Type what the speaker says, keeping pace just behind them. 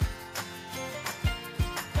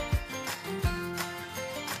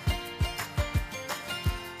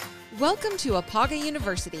Welcome to Apaga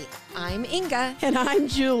University. I'm Inga. And I'm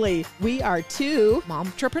Julie. We are two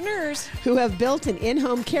momtrepreneurs who have built an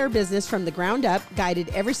in-home care business from the ground up, guided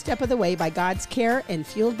every step of the way by God's care and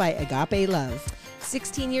fueled by agape love.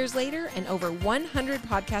 16 years later and over 100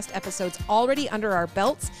 podcast episodes already under our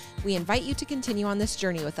belts, we invite you to continue on this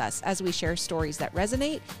journey with us as we share stories that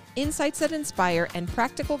resonate, insights that inspire, and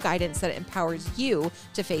practical guidance that empowers you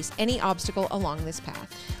to face any obstacle along this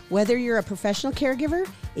path. Whether you're a professional caregiver,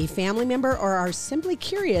 a family member, or are simply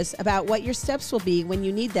curious about what your steps will be when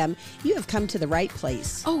you need them, you have come to the right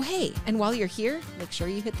place. Oh, hey, and while you're here, make sure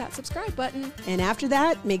you hit that subscribe button. And after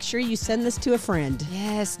that, make sure you send this to a friend.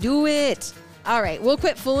 Yes, do it. All right, we'll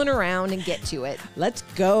quit fooling around and get to it. Let's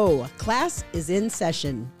go. Class is in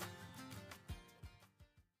session.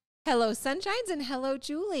 Hello, Sunshines, and hello,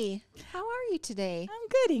 Julie. How are you today? I'm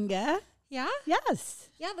good, Inga. Yeah? Yes.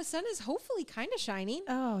 Yeah, the sun is hopefully kind of shining.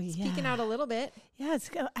 Oh, yeah. Peeking out a little bit. Yeah, it's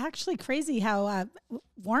actually crazy how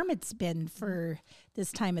warm it's been for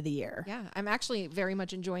this time of the year. Yeah, I'm actually very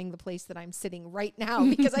much enjoying the place that I'm sitting right now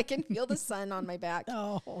because I can feel the sun on my back.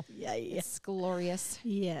 Oh, yeah. It's glorious.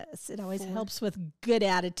 Yes, it always helps with good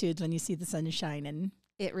attitudes when you see the sun shining.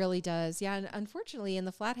 It really does. Yeah, and unfortunately in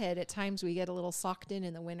the Flathead, at times we get a little socked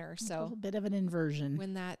in the winter. So a little bit of an inversion.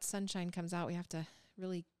 When that sunshine comes out, we have to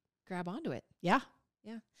really grab onto it. Yeah.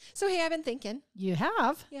 Yeah. So, hey, I've been thinking. You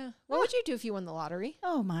have? Yeah. What would you do if you won the lottery?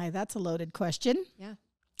 Oh, my, that's a loaded question. Yeah.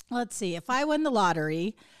 Let's see. If I won the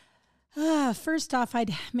lottery, first off,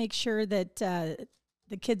 I'd make sure that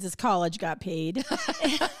the kids' college got paid.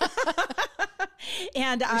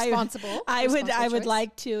 And I would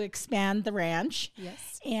like to expand the ranch.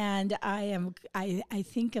 Yes. And I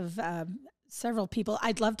think of several people.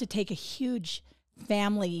 I'd love to take a huge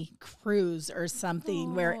family cruise or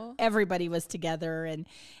something where everybody was together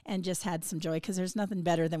and just had some joy, because there's nothing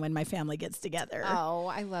better than when my family gets together. Oh,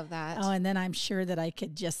 I love that. Oh, and then I'm sure that I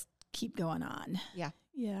could just keep going on. Yeah.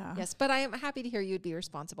 Yeah. Yes, but I am happy to hear you'd be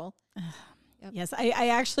responsible. Yep. Yes, I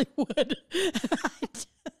actually would.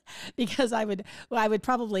 Because I would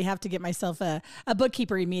probably have to get myself a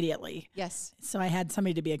bookkeeper immediately. Yes. So I had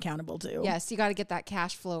somebody to be accountable to. Yes, you got to get that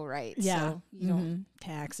cash flow right. Yeah. So you don't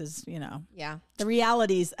taxes, Yeah. The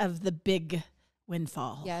realities of the big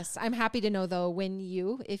windfall. Yes. I'm happy to know, though,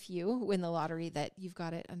 if you win the lottery, that you've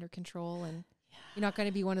got it under control and you're not going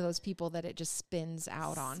to be one of those people that it just spins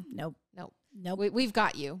out on. Nope. We've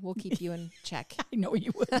got you. We'll keep you in check. I know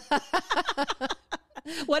you would.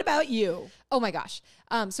 What about you? Oh my gosh.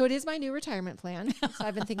 So it is my new retirement plan. So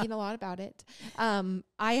I've been thinking a lot about it. I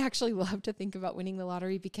actually love to think about winning the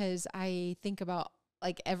lottery because I think about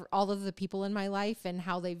all of the people in my life and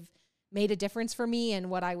how they've made a difference for me and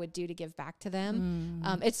what I would do to give back to them.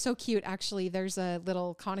 It's so cute. Actually, there's a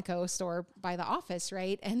little Conoco store by the office,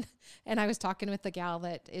 right? And I was talking with the gal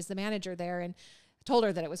that is the manager there and told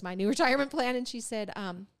her that it was my new retirement plan. And she said,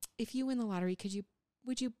 if you win the lottery,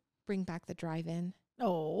 would you bring back the drive-in?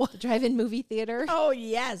 Oh, the drive-in movie theater. Oh,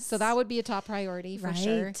 yes. So that would be a top priority for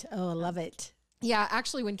sure. Oh, I love it. Yeah,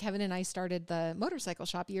 actually, when Kevin and I started the motorcycle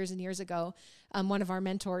shop years and years ago, one of our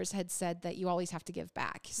mentors had said that you always have to give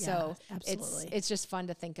back. Yeah, so absolutely. it's just fun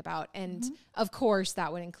to think about. And of course,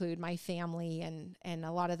 that would include my family and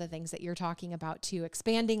a lot of the things that you're talking about too,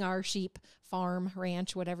 expanding our sheep farm,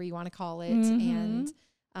 ranch, whatever you want to call it. And,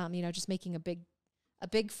 just making a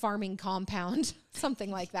big farming compound, something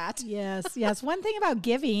like that. Yes. One thing about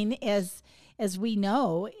giving is, as we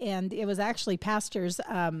know, and it was actually pastor's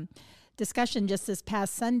discussion just this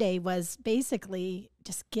past Sunday, was basically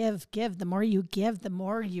just give. The more you give, the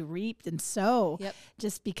more you reap and sow. Yep.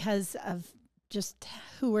 Just because of just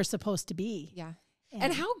who we're supposed to be. Yeah.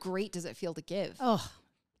 And how great does it feel to give? Oh,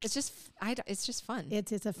 it's just fun.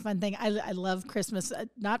 It's a fun thing. I love Christmas,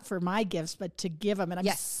 not for my gifts, but to give them. And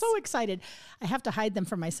I'm so excited. I have to hide them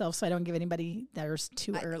from myself so I don't give anybody theirs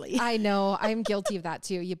too early. I know. I'm guilty of that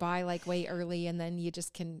too. You buy way early and then you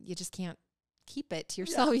just can't keep it to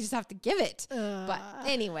yourself. You just have to give it. But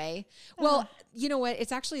anyway, well, you know what?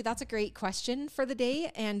 That's a great question for the day.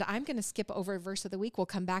 And I'm going to skip over verse of the week. We'll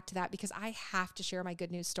come back to that because I have to share my good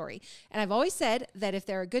news story. And I've always said that if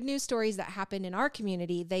there are good news stories that happen in our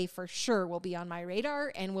community, they for sure will be on my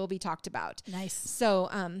radar and will be talked about. Nice. So,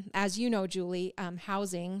 as you know, Julie,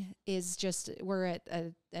 housing is we're at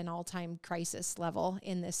an all-time crisis level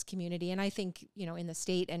in this community. And I think, in the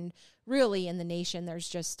state and really in the nation, there's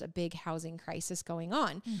just a big housing crisis going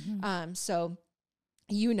on. So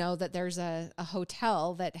that there's a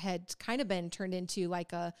hotel that had kind of been turned into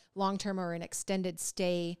like a long-term or an extended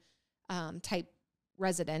stay type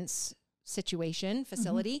residence situation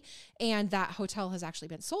facility. And that hotel has actually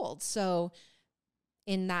been sold. So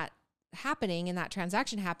in that happening, in that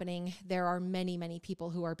transaction happening, there are many, many people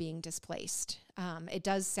who are being displaced. It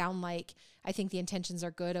does sound like, I think the intentions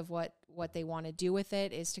are good of what they want to do with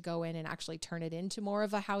it is to go in and actually turn it into more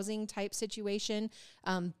of a housing type situation.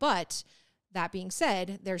 But that being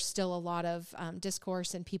said, there's still a lot of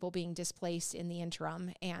discourse and people being displaced in the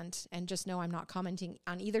interim. And just know I'm not commenting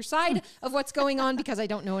on either side of what's going on because I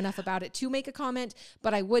don't know enough about it to make a comment.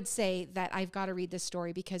 But I would say that I've got to read this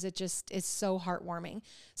story because it just is so heartwarming.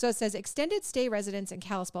 So it says, extended stay residents in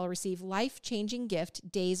Kalispell receive life-changing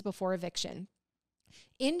gift days before eviction.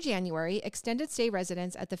 In January, extended stay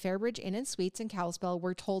residents at the Fairbridge Inn and Suites in Kalispell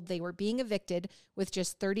were told they were being evicted with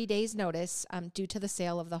just 30 days notice due to the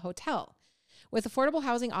sale of the hotel. With affordable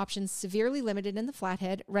housing options severely limited in the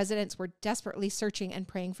Flathead, residents were desperately searching and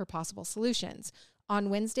praying for possible solutions. On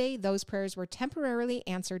Wednesday, those prayers were temporarily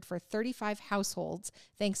answered for 35 households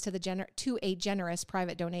thanks to a generous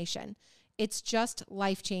private donation. It's just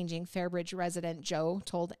life-changing, Fairbridge resident Joe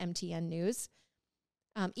told MTN News.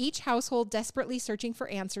 Each household desperately searching for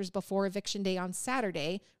answers before eviction day on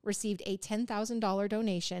Saturday received a $10,000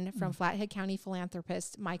 donation from Flathead County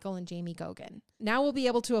philanthropists Michael and Jamie Gogan. Now we'll be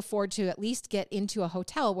able to afford to at least get into a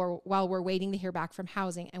hotel while we're waiting to hear back from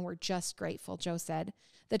housing, and we're just grateful, Joe said.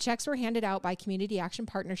 The checks were handed out by Community Action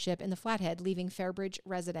Partnership in the Flathead, leaving Fairbridge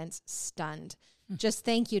residents stunned. Just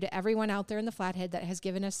thank you to everyone out there in the Flathead that has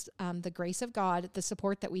given us the grace of God, the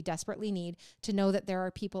support that we desperately need to know that there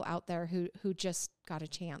are people out there who just got a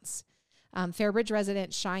chance. Fairbridge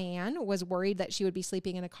resident Cheyenne was worried that she would be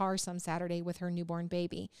sleeping in a car some Saturday with her newborn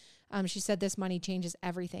baby. She said this money changes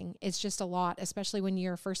everything. It's just a lot, especially when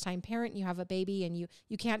you're a first-time parent, you have a baby, and you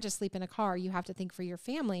can't just sleep in a car. You have to think for your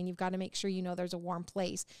family, and you've got to make sure you know there's a warm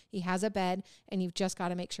place. He has a bed, and you've just got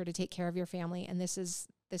to make sure to take care of your family, and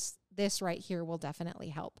this right here will definitely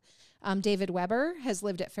help. David Weber has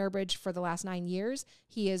lived at Fairbridge for the last 9 years.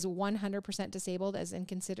 He is 100% disabled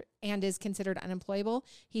and is considered unemployable.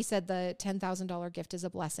 He said the $10,000 gift is a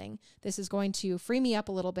blessing. This is going to free me up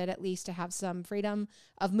a little bit, at least to have some freedom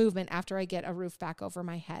of movement after I get a roof back over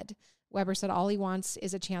my head. Weber said all he wants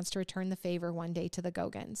is a chance to return the favor one day to the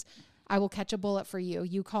Gogans. I will catch a bullet for you.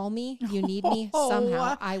 You call me, you need me,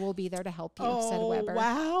 somehow I will be there to help you, said Weber.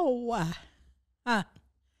 Wow.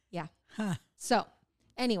 Yeah. So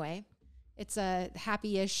anyway, it's a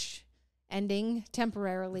happy-ish ending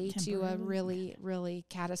temporarily to a really, really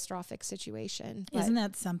catastrophic situation. Isn't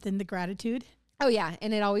that something, the gratitude? Oh yeah.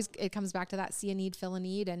 And it comes back to that see a need, fill a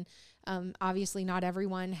need. And obviously not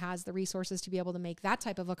everyone has the resources to be able to make that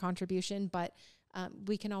type of a contribution, but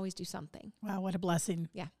we can always do something. Wow. What a blessing.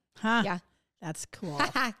 Yeah. Yeah. That's cool.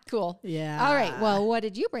 Cool. Yeah. All right. Well, what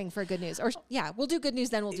did you bring for good news? Or we'll do good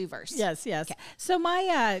news, then we'll do verse. Yes. Okay. So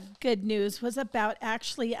my good news was about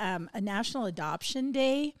actually a National Adoption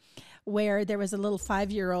Day, where there was a little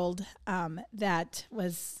 5-year-old that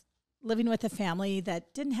was living with a family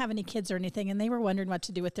that didn't have any kids or anything, and they were wondering what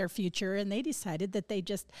to do with their future, and they decided that they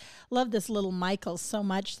just loved this little Michael so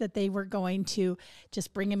much that they were going to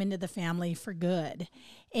just bring him into the family for good.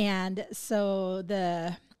 And so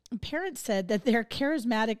the parents said that their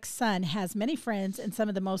charismatic son has many friends, and some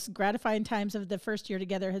of the most gratifying times of the first year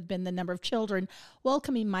together has been the number of children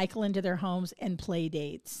welcoming Michael into their homes and play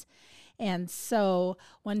dates. And so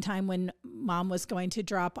one time when mom was going to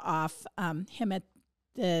drop off him at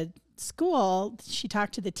the school, she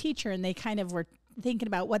talked to the teacher, and they kind of were thinking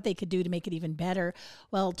about what they could do to make it even better.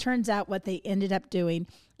 Well, it turns out what they ended up doing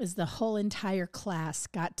is the whole entire class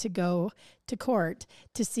got to go to court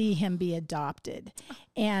to see him be adopted.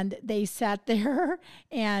 And they sat there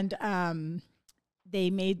and they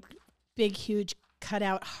made big, huge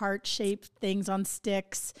cutout heart-shaped things on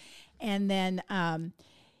sticks. And then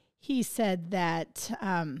he said that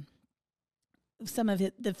some of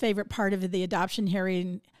the favorite part of the adoption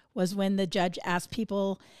hearing was when the judge asked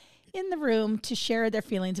people in the room to share their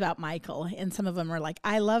feelings about Michael. And some of them were like,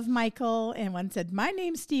 I love Michael. And one said, my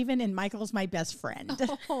name's Steven and Michael's my best friend.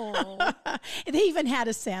 Oh. They even had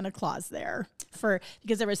a Santa Claus there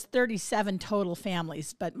because there was 37 total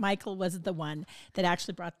families, but Michael was the one that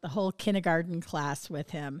actually brought the whole kindergarten class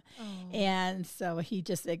with him. Oh. And so he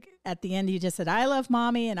just, at the end, he just said, I love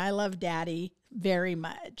mommy and I love daddy very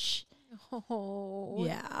much. Oh,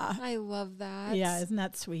 yeah. I love that. Yeah. Isn't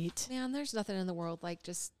that sweet? Man, there's nothing in the world like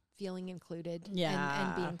just feeling included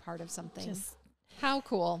and being part of something. How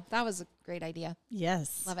cool. That was a great idea.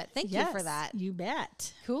 Yes. Love it. Thank you for that. You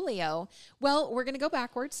bet. Coolio. Well, we're going to go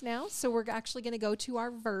backwards now. So we're actually going to go to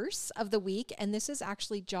our verse of the week. And this is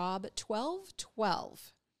actually Job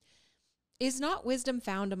 12:12. Is not wisdom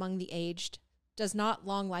found among the aged? Does not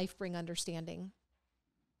long life bring understanding?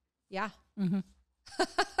 Yeah. Mm-hmm.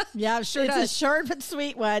 Yeah, sure. It's a short but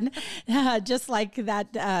sweet one, just like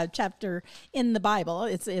that chapter in the Bible.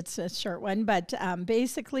 It's a short one, but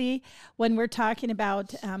basically, when we're talking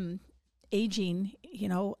about aging, you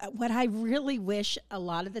know, what I really wish a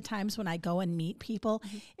lot of the times when I go and meet people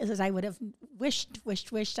is that I would have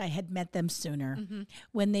wished I had met them sooner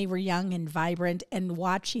when they were young and vibrant and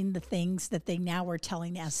watching the things that they now are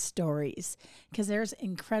telling as stories, because there's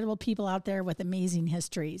incredible people out there with amazing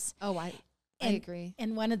histories. Oh, I agree.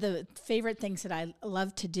 And one of the favorite things that I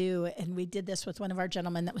love to do, and we did this with one of our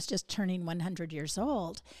gentlemen that was just turning 100 years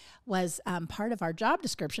old, was part of our job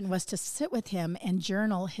description was to sit with him and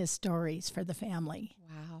journal his stories for the family.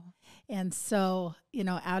 Wow. And so, you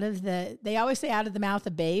know, they always say out of the mouth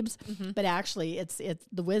of babes, but actually it's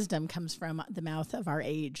the wisdom comes from the mouth of our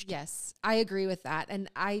aged. Yes, I agree with that.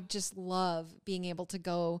 And I just love being able to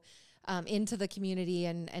go into the community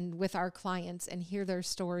and with our clients and hear their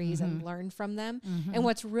stories and learn from them. And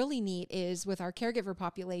what's really neat is with our caregiver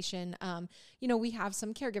population, you know, we have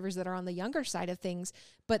some caregivers that are on the younger side of things,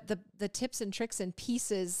 but the tips and tricks and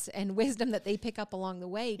pieces and wisdom that they pick up along the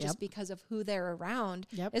way just because of who they're around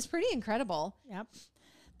is pretty incredible. Yep.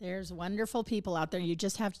 There's wonderful people out there. You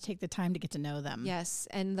just have to take the time to get to know them. Yes.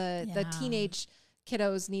 And the teenage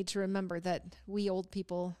kiddos need to remember that we old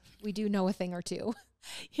people, we do know a thing or two.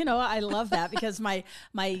 You know, I love that because my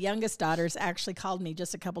youngest daughters actually called me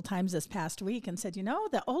just a couple times this past week and said, you know,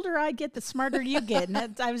 the older I get, the smarter you get.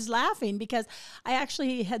 And I was laughing because I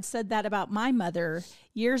actually had said that about my mother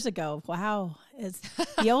years ago. Wow.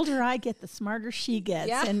 The older I get, the smarter she gets.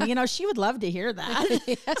 Yeah. And, you know, she would love to hear that.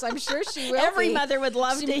 Yes, I'm sure she will. Every mother would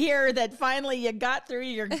love to hear that finally you got through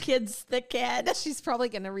your kid's thick head. She's probably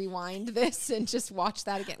going to rewind this and just watch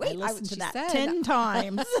that again. Wait, I listened to that 10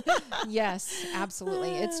 times. Yes,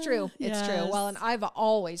 absolutely. It's true. It's true. Well, and I've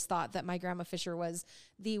always thought that my Grandma Fisher was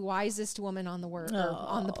the wisest woman on the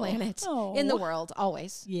on the planet, in the world,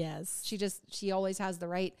 always. Yes. She always has the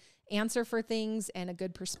right answer for things and a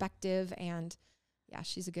good perspective, and yeah,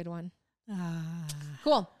 she's a good one.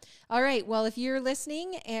 Cool. All right. Well, if you're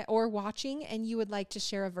listening or watching and you would like to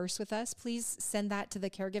share a verse with us, please send that to the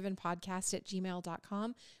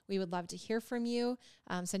caregivingpodcast@gmail.com. We would love to hear from you.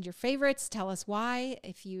 Send your favorites. Tell us why.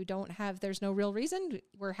 If you don't have, there's no real reason,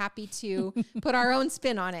 we're happy to put our own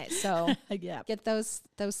spin on it. So get those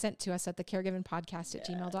sent to us at the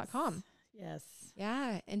caregivingpodcast@gmail.com. Yes.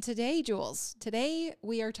 Yeah. And today, Jules,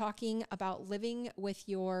 we are talking about living with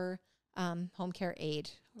your home care aide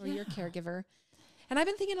or your caregiver. And I've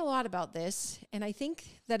been thinking a lot about this, and I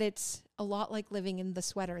think that it's a lot like living in the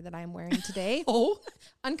sweater that I'm wearing today.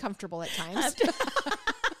 Uncomfortable at times.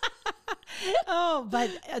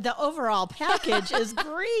 But the overall package is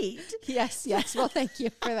great. Yes. Well, thank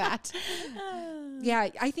you for that. Yeah,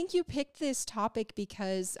 I think you picked this topic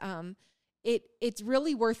because it's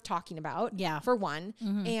really worth talking about, for one,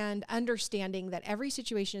 and understanding that every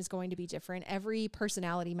situation is going to be different. Every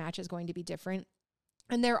personality match is going to be different.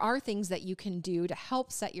 And there are things that you can do to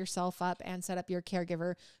help set yourself up and set up your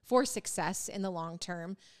caregiver for success in the long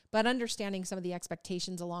term, but understanding some of the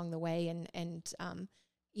expectations along the way and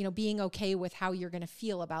you know, being okay with how you're going to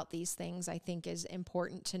feel about these things, I think is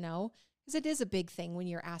important to know, because it is a big thing when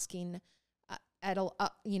you're asking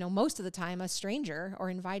you know, most of the time a stranger or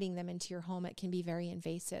inviting them into your home. It can be very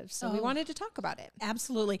invasive. So we wanted to talk about it.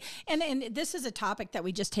 Absolutely. And this is a topic that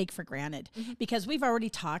we just take for granted because we've already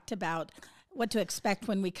talked about what to expect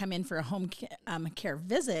when we come in for a home care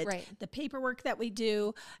visit, the paperwork that we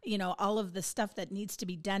do, you know, all of the stuff that needs to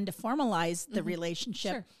be done to formalize the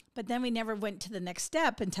relationship. Sure. But then we never went to the next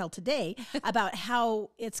step until today about how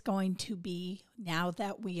it's going to be now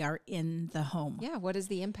that we are in the home. Yeah. What is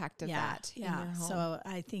the impact of that in your home? So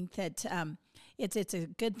I think that it's a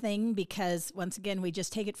good thing because once again, we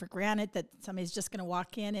just take it for granted that somebody's just going to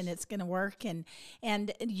walk in and it's going to work. And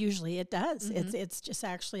usually it does. It's just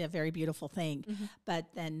actually a very beautiful thing. But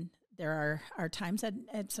then there are times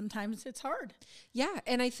that sometimes it's hard. Yeah.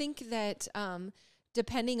 And I think that,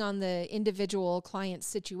 depending on the individual client's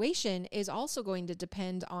situation is also going to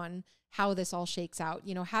depend on how this all shakes out.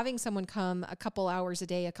 You know, having someone come a couple hours a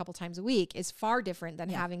day, a couple times a week is far different than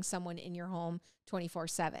having someone in your home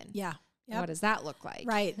 24/7. Yeah. Yep. What does that look like?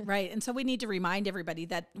 Right. And so we need to remind everybody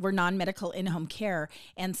that we're non-medical in-home care.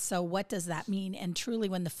 And so what does that mean? And truly,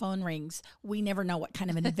 when the phone rings, we never know what kind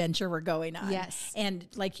of an adventure we're going on. Yes. And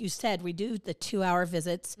like you said, we do the 2-hour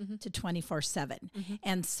visits to 24/7.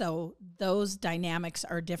 And so those dynamics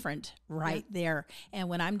are different there. And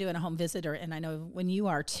when I'm doing a home visit, and I know when you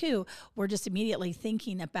are too, we're just immediately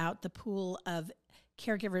thinking about the pool of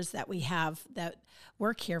caregivers that we have that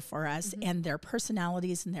work here for us and their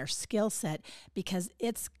personalities and their skill set, because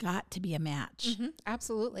it's got to be a match.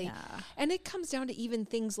 Absolutely. Yeah. And it comes down to even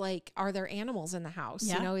things like, are there animals in the house?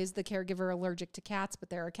 Yeah. You know, is the caregiver allergic to cats, but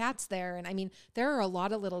there are cats there? And I mean, there are a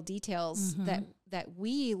lot of little details that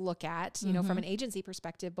we look at, you know, from an agency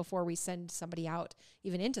perspective before we send somebody out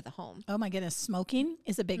even into the home. Oh my goodness. Smoking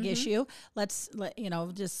is a big issue.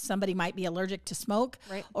 Just somebody might be allergic to smoke,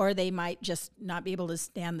 Right. or they might just not be able to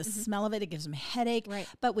stand the smell of it. It gives them a headache. Right.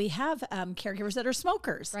 But we have caregivers that are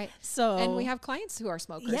smokers. Right. So, and we have clients who are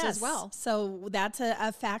smokers as well. So that's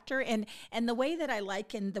a factor. And the way that I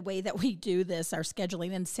like and the way that we do this, our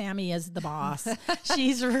scheduling, and Sammy is the boss.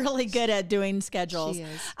 She's really good at doing schedules. She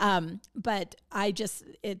is. But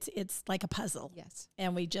it's like a puzzle. Yes.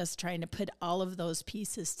 And we just trying to put all of those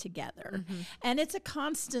pieces together. And it's a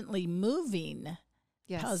constantly moving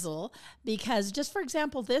puzzle, because just for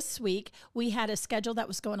example, this week we had a schedule that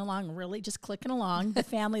was going along really just clicking along. The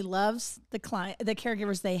family loves the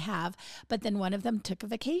caregivers they have, but then one of them took a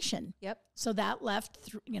vacation. Yep. So that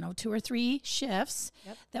left 2 or 3 shifts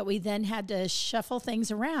Yep. that we then had to shuffle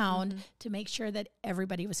things around to make sure that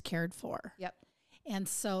everybody was cared for. Yep. And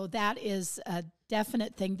so that is a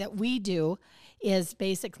definite thing that we do, is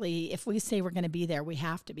basically if we say we're going to be there, we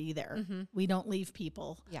have to be there. We don't leave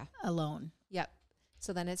people alone. Yep.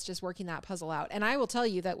 So then it's just working that puzzle out. And I will tell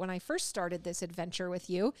you that when I first started this adventure with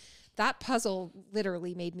you, that puzzle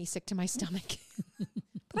literally made me sick to my stomach.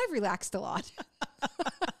 But I've relaxed a lot.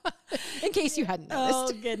 In case you hadn't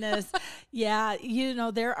noticed. Oh, goodness. Yeah.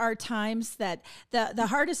 There are times that the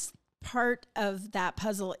hardest part of that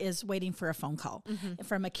puzzle is waiting for a phone call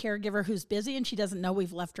from a caregiver who's busy and she doesn't know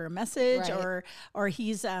we've left her a message, Right. or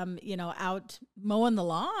he's out mowing the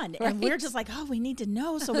lawn, Right. and we're just like, oh, we need to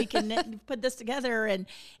know so we can put this together,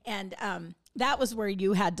 and that was where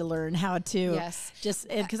you had to learn how to just,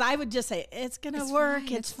 because I would just say it's gonna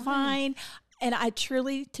work, it's fine. And I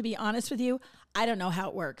truly, to be honest with you, I don't know how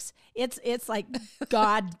it works. It's like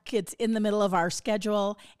God gets in the middle of our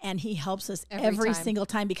schedule and he helps us every single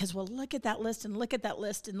time, because we'll look at that list and look at that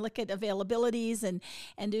list and look at availabilities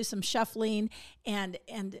and do some shuffling, and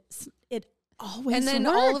it always and then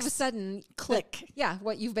works. all of a sudden, click.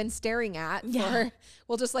 What you've been staring at Yeah. for,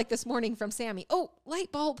 well, just like this morning from Sammy. Oh,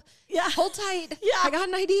 light bulb. Yeah. Hold tight. Yeah. I got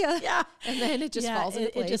an idea. Yeah. And then it just falls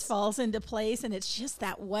into place. It just falls into place, and it's just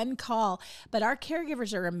that one call. But our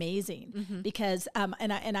caregivers are amazing because,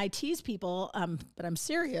 and I tease people, but I'm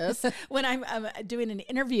serious. When I'm doing an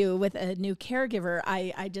interview with a new caregiver,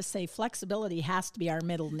 I just say flexibility has to be our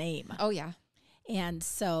middle name. Oh, yeah. And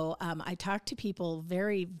so I talk to people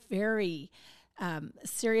very, very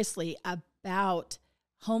seriously about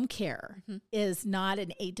home care is not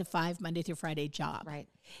an 8 to 5 Monday through Friday job. Right.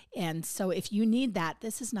 And so if you need that,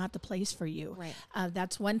 this is not the place for you. Right.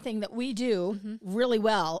 That's one thing that we do really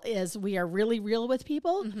well, is we are really real with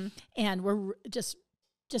people, and we're just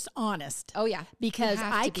honest. Oh, yeah. Because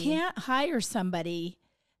I can't hire somebody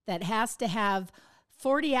that has to have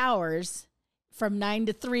 40 hours from 9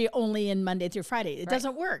 to 3 only in Monday through Friday. It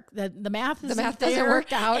doesn't work. The math doesn't there,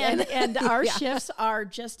 work out. And our shifts are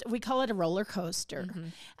just, we call it a roller coaster.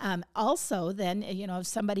 Also, then, if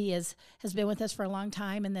somebody has been with us for a long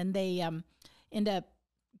time and then they end up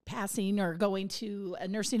passing or going to a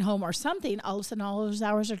nursing home or something, all of a sudden all those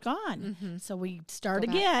hours are gone. So we start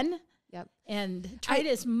again. Yep. And try to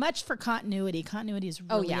as much for continuity. Continuity is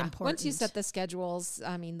really important. Once you set the schedules,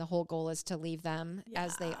 I mean, the whole goal is to leave them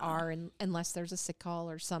as they are, and unless there's a sick call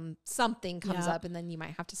or something comes up, and then you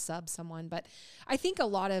might have to sub someone. But I think a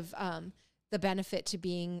lot of the benefit to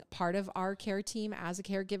being part of our care team as a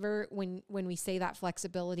caregiver, when we say that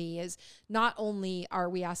flexibility, is not only are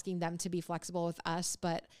we asking them to be flexible with us,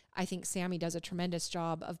 but I think Sammy does a tremendous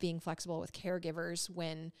job of being flexible with caregivers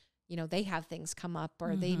when they have things come up,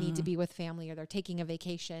 or they need to be with family, or they're taking a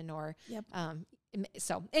vacation, or,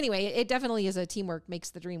 so anyway, it definitely is a teamwork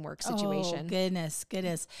makes the dream work situation. Oh,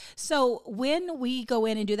 goodness. So when we go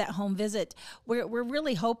in and do that home visit, we're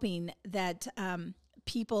really hoping that,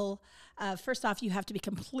 people, first off, you have to be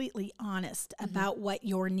completely honest about what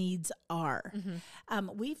your needs are.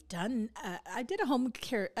 We've done, I did a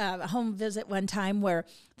home visit one time where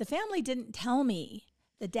the family didn't tell me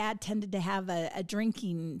the dad tended to have a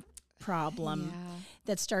drinking problem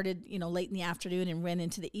that started, late in the afternoon and went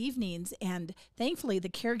into the evenings. And thankfully the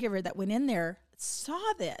caregiver that went in there saw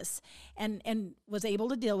this and was able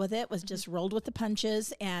to deal with it, was just rolled with the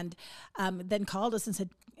punches, and then called us and said,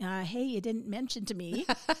 hey, you didn't mention to me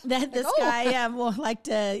that this guy will like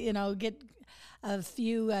to, get a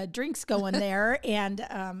few drinks going there, and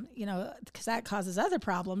because that causes other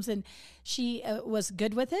problems. And she was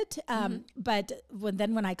good with it, but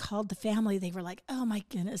when I called the family, they were like, "Oh my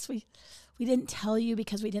goodness, we didn't tell you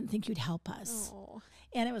because we didn't think you'd help us." Oh.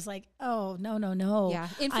 And it was like, oh, no. Yeah.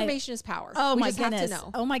 Information is power. Oh, we my just goodness. have to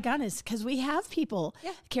know. Oh, my goodness. Because we have people,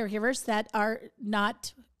 caregivers that are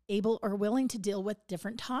not able or willing to deal with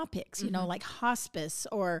different topics, like hospice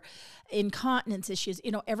or incontinence issues.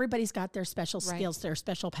 Everybody's got their special skills, their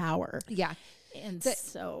special power. Yeah. And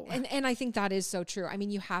and I think that is so true. I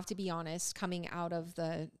mean, you have to be honest coming out of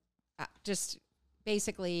the, just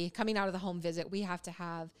basically coming out of the home visit, we have to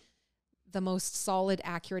have the most solid,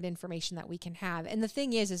 accurate information that we can have. And the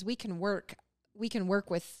thing is we can work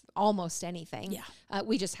with almost anything. Yeah.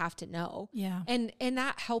 We just have to know. Yeah. And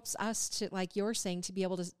that helps us to, like you're saying, to be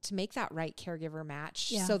able to make that right caregiver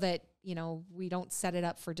match so that, we don't set it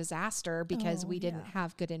up for disaster because we didn't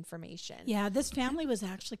have good information. Yeah. This family was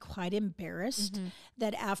actually quite embarrassed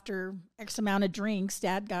that after X amount of drinks,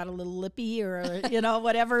 Dad got a little lippy or,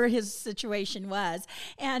 whatever his situation was.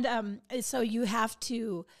 And so you have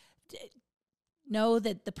to know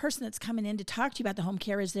that the person that's coming in to talk to you about the home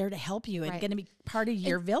care is there to help you and going to be part of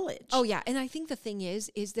your village. Oh yeah. And I think the thing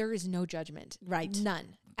is there is no judgment. Right.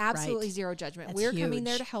 None. Absolutely zero judgment. That's We're huge. coming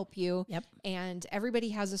there to help you. Yep. And everybody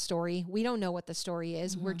has a story. We don't know what the story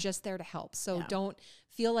is. We're just there to help. So don't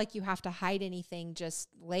feel like you have to hide anything. Just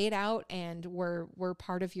lay it out, and we're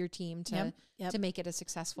part of your team to make it a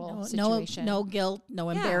successful situation. No guilt, no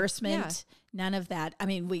embarrassment, none of that. I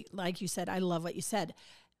mean, like you said, I love what you said.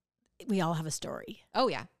 We all have a story. Oh,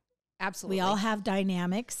 yeah. Absolutely. We all have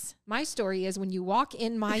dynamics. My story is when you walk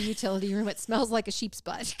in my utility room, it smells like a sheep's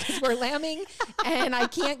butt because we're lambing and I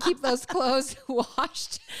can't keep those clothes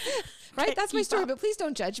washed. Right? That's my story, but please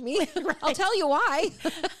don't judge me. Right. I'll tell you why.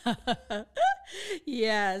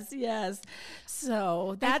 Yes.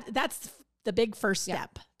 So that's the big first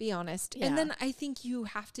step. Be honest. Yeah. And then I think you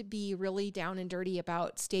have to be really down and dirty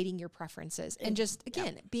about stating your preferences and just,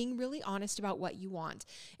 again, being really honest about what you want.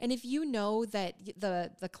 And if you know that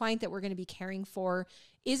the client that we're going to be caring for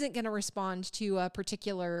isn't going to respond to a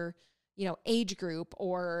particular, age group,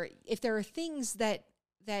 or if there are things that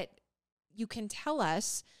you can tell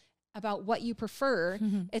us about what you prefer,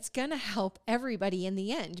 it's going to help everybody in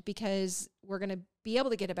the end, because we're going to be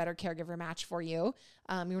able to get a better caregiver match for you.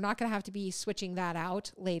 You're not going to have to be switching that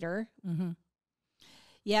out later.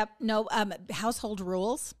 Yep. No, household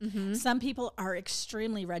rules. Some people are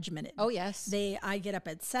extremely regimented. Oh, yes. I get up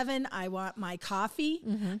at 7. I want my coffee.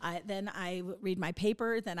 Then I read my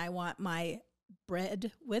paper. Then I want my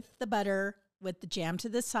bread with the butter, with the jam to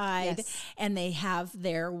the side, and they have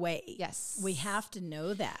their way. Yes. We have to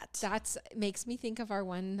know that. That makes me think of our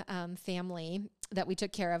one family that we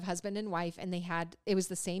took care of, husband and wife, and it was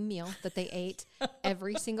the same meal that they ate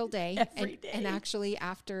every single day. Every day. And actually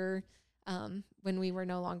after, when we were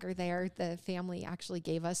no longer there, the family actually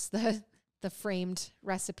gave us the framed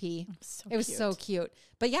recipe. It was so cute.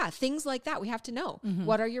 But yeah, things like that, we have to know.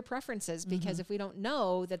 What are your preferences? Because if we don't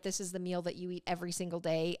know that this is the meal that you eat every single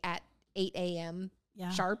day at 8 a.m.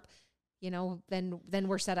 sharp, then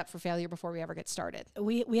we're set up for failure before we ever get started.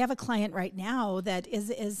 We have a client right now that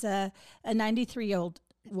is a 93-year-old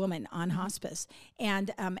woman on hospice.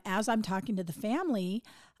 And as I'm talking to the family,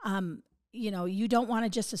 you don't want to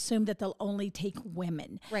just assume that they'll only take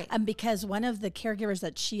women. Right. Because one of the caregivers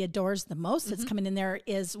that she adores the most that's coming in there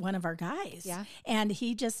is one of our guys. Yeah. And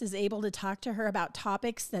he just is able to talk to her about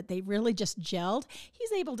topics that they really just gelled.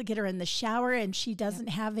 He's able to get her in the shower, and she doesn't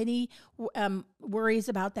have any worries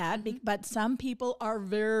about that. But some people are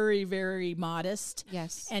very, very modest.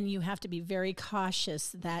 Yes. And you have to be very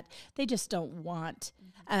cautious that they just don't want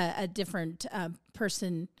a different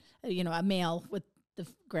person, a male with the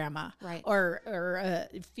grandma, right, or a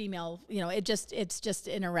female. It's just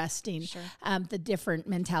interesting. Sure. The different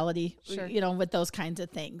mentality, with those kinds of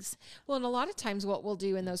things. Well, and a lot of times what we'll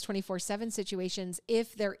do in those 24/7 situations,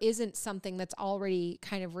 if there isn't something that's already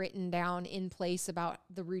kind of written down in place about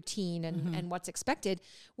the routine and what's expected,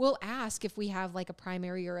 we'll ask if we have like a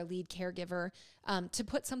primary or a lead caregiver to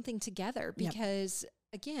put something together, because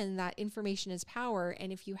again, that information is power.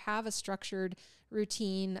 And if you have a structured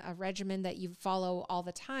routine, a regimen that you follow all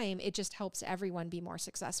the time, it just helps everyone be more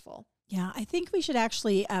successful. Yeah, I think we should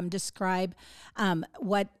actually describe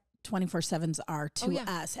what 24/7s are to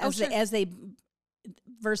us as they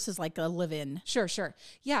versus like a live-in. Sure.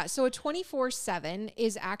 Yeah. So a 24/7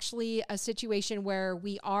 is actually a situation where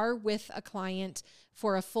we are with a client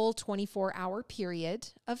for a full 24-hour period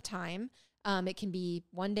of time. It can be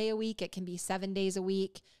 1 day a week. It can be 7 days a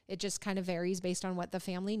week. It just kind of varies based on what the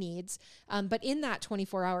family needs. But in that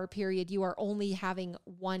 24-hour period, you are only having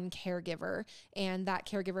one caregiver, and that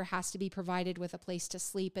caregiver has to be provided with a place to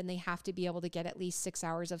sleep, and they have to be able to get at least 6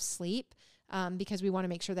 hours of sleep. Because we want to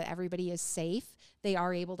make sure that everybody is safe. They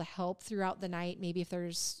are able to help throughout the night. Maybe if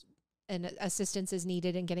there's an assistance is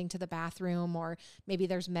needed in getting to the bathroom, or maybe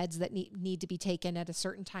there's meds that need to be taken at a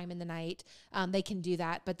certain time in the night, they can do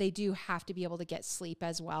that. But they do have to be able to get sleep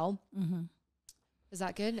as well. Mm-hmm. Is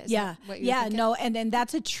that good? Is yeah. That what you're thinking? No. And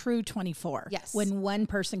that's a true 24. Yes. When one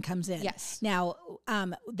person comes in. Yes. Now,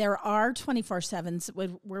 there are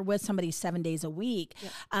 24/7s. We're with somebody 7 days a week,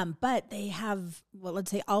 but they have, well, let's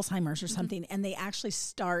say Alzheimer's or something, and they actually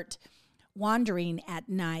start wandering at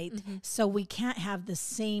night. So we can't have the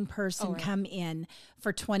same person come in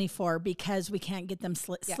for 24 because we can't get them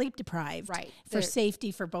sleep deprived. Right. For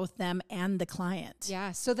safety for both them and the client.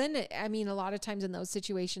 Yeah. So then, I mean, a lot of times in those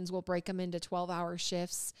situations, we'll break them into 12-hour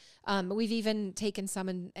shifts. We've even taken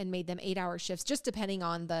some and made them 8-hour shifts, just depending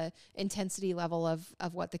on the intensity level of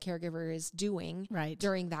what the caregiver is doing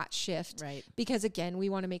during that shift. Right. Because again, we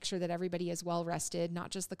want to make sure that everybody is well rested,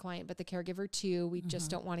 not just the client, but the caregiver too. We just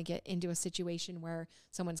don't want to get into a situation where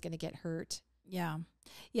someone's going to get hurt. Yeah.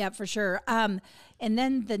 Yeah, for sure. And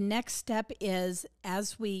then the next step is,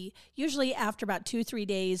 as we usually after about 2-3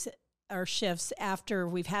 days or shifts after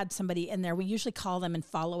we've had somebody in there, we usually call them and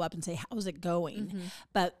follow up and say, how's it going?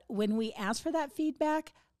 But when we ask for that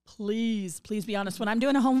feedback, please be honest. When I'm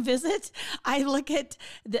doing a home visit, I look at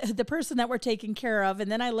the person that we're taking care of,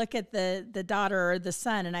 and then I look at the daughter or the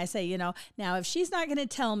son, and I say, now if she's not going to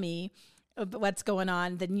tell me what's going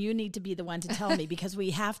on, then you need to be the one to tell me, because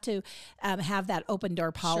we have to have that open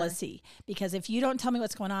door policy. Sure. Because if you don't tell me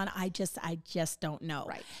what's going on, I just don't know.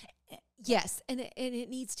 Right. Yes. And it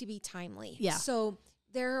needs to be timely. Yeah. So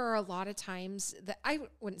there are a lot of times that I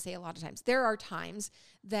wouldn't say a lot of times. There are times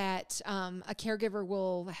that a caregiver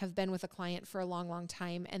will have been with a client for a long, long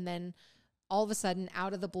time. And then all of a sudden,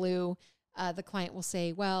 out of the blue, the client will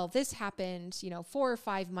say, well, this happened, 4 or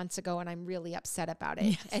 5 months ago, and I'm really upset about it.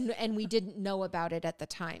 Yes. And we didn't know about it at the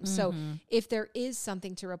time. So if there is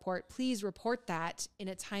something to report, please report that in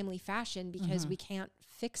a timely fashion, because we can't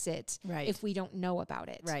fix it if we don't know about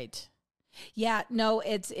it. Right. Yeah, no,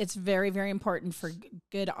 it's very, very important for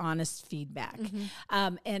good, honest feedback.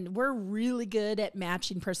 And we're really good at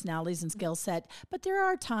matching personalities and skill set, but there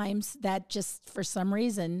are times that just for some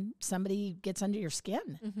reason, somebody gets under your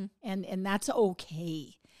skin, and that's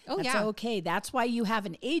okay. Oh, that's okay. That's why you have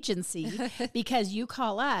an agency, because you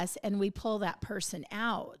call us and we pull that person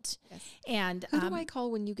out. Yes. And who do I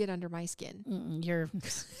call when you get under my skin?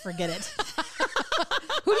 Forget it.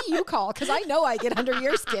 Who do you call? Because I know I get under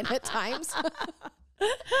your skin at times.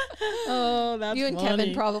 Oh, that's you and funny.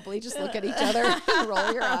 Kevin probably just look at each other and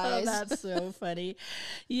roll your eyes. That's so funny.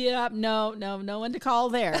 Yeah, no one to call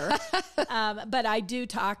there. But I do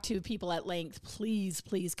talk to people at length.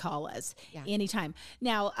 Please call us anytime.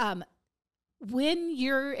 Now, when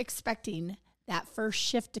you're expecting that first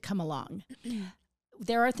shift to come along,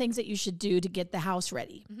 there are things that you should do to get the house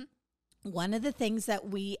ready. One of the things that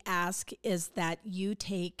we ask is that you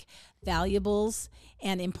take valuables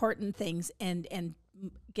and important things and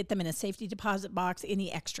get them in a safety deposit box,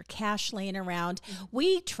 any extra cash laying around.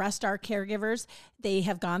 We trust our caregivers. They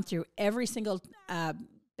have gone through every single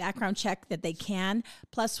background check that they can,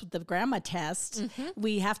 plus the grandma test.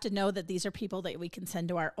 We have to know that these are people that we can send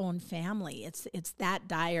to our own family. It's that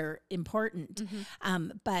dire important.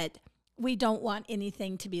 But we don't want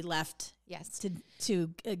anything to be left to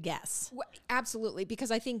guess. Absolutely,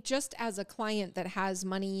 because I think just as a client that has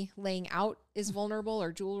money laying out is vulnerable,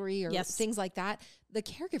 or jewelry or things like that, the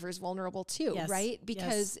caregiver is vulnerable too, right?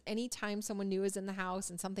 Because anytime someone new is in the house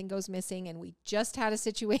and something goes missing, and we just had a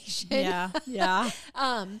situation that,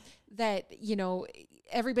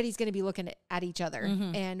 everybody's going to be looking at each other,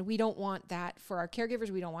 and we don't want that for our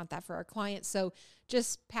caregivers. We don't want that for our clients. So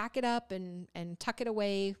just pack it up and tuck it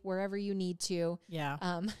away wherever you need to.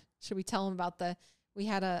 Yeah. Should we tell them about we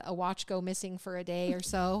had a watch go missing for a day or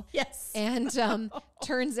so. Yes. And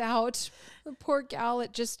turns out the poor gal,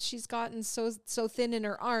 she's gotten so thin in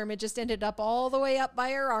her arm. It just ended up all the way up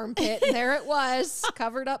by her armpit. And there it was,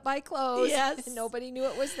 covered up by clothes. Yes. And nobody knew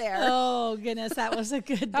it was there. Oh, goodness. That was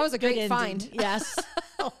a great find. Yes.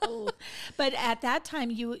 But at that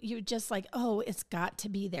time, you just like, oh, it's got to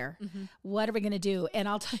be there. What are we going to do? And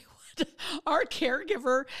I'll tell you what, our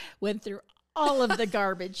caregiver went through all of the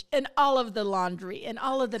garbage and all of the laundry and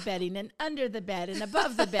all of the bedding and under the bed and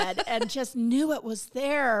above the bed and just knew it was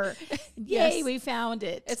there. Yay, Yes. we found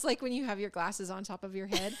it. It's like when you have your glasses on top of your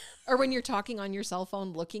head or when you're talking on your cell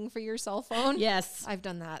phone, looking for your cell phone. Yes. I've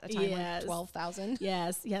done that a time like 12,000.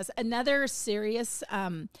 Yes. Another serious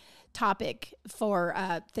topic for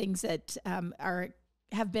things that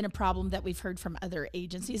have been a problem that we've heard from other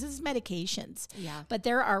agencies is medications. Yeah. But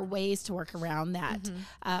there are ways to work around that.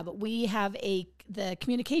 We have the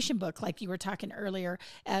communication book, like you were talking earlier,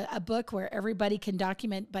 a book where everybody can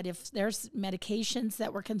document, but if there's medications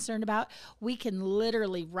that we're concerned about, we can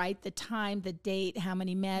literally write the time, the date, how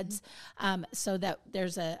many meds, so that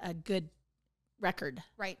there's a good record.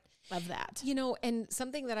 Right. Of that. You know, and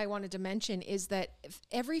something that I wanted to mention is that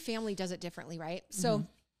every family does it differently, right? So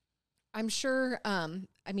I'm sure, I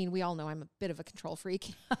mean, we all know I'm a bit of a control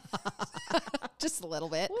freak, just a little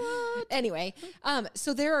bit. What? Anyway,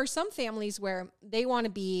 so there are some families where they want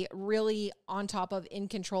to be really on top of, in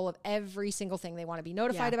control of every single thing. They want to be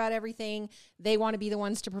notified about everything. They want to be the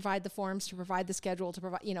ones to provide the forms, to provide the schedule, to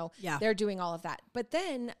provide, they're doing all of that. But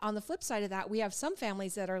then on the flip side of that, we have some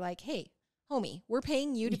families that are like, hey, homie, we're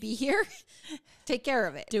paying you to be here. Take care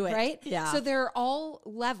of it. Do it. Right? Yeah. So they're all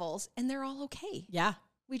levels and they're all okay. Yeah.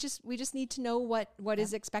 We just need to know what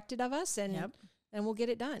is expected of us and we'll get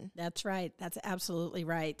it done. That's right. That's absolutely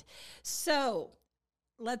right. So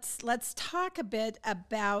let's talk a bit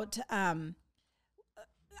about I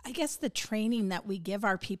guess the training that we give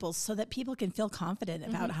our people so that people can feel confident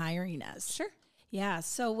about hiring us. Sure. Yeah.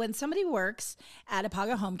 So when somebody works at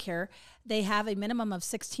Apaga Home Care, they have a minimum of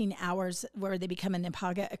 16 hours where they become an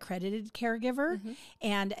Apaga accredited caregiver,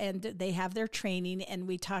 and they have their training. And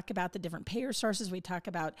we talk about the different payer sources. We talk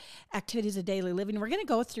about activities of daily living. We're going to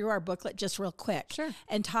go through our booklet just real quick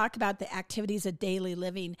and talk about the activities of daily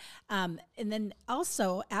living. And then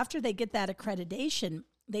also after they get that accreditation,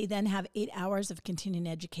 they then have 8 hours of continuing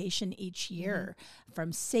education each year,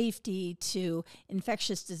 from safety to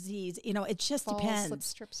infectious disease. It just depends.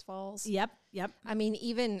 Slips, trips, falls. Yep. I mean,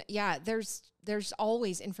 even, there's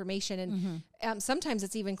always information. And sometimes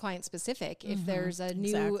it's even client specific. If there's a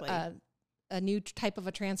new, a new type of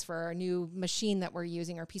a transfer, or a new machine that we're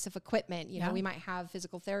using, or piece of equipment, we might have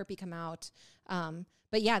physical therapy come out.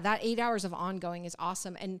 But yeah, that 8 hours of ongoing is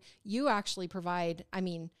awesome. And you actually provide,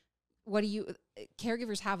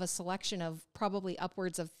 caregivers have a selection of probably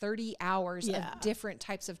upwards of 30 hours of different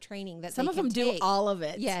tyes of training that some of them take. do all of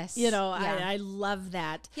it. Yes. I love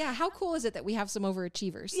that. Yeah. How cool is it that we have some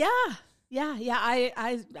overachievers? Yeah.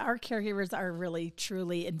 Our caregivers are really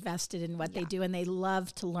truly invested in what they do, and they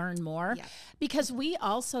love to learn more because we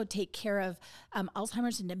also take care of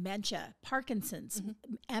Alzheimer's and dementia, Parkinson's,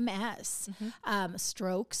 MS,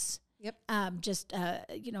 strokes. Yep.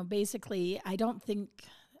 Basically, I don't think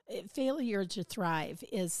failure to thrive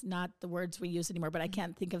is not the words we use anymore, but I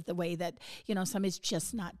can't think of the way that, somebody's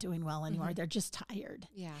just not doing well anymore. They're just tired.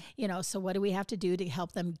 Yeah. So what do we have to do to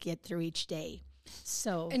help them get through each day?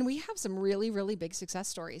 And we have some really, really big success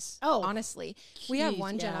stories. Oh, honestly, we have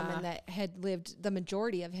one gentleman that had lived the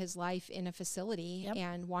majority of his life in a facility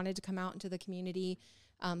and wanted to come out into the community.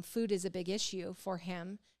 Food is a big issue for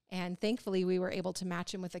him. And thankfully, we were able to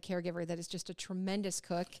match him with a caregiver that is just a tremendous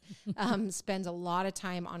cook, spends a lot of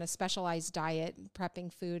time on a specialized diet,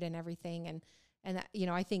 prepping food and everything. And that,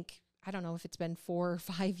 I think, I don't know if it's been 4 or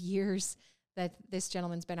 5 years that this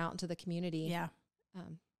gentleman's been out into the community. Yeah.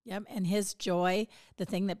 And his joy, the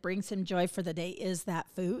thing that brings him joy for the day is that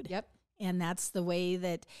food. Yep. And that's the way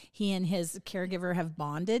that he and his caregiver have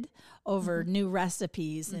bonded over new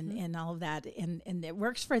recipes and all of that. And it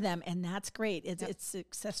works for them. And that's great. It's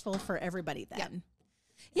successful for everybody then.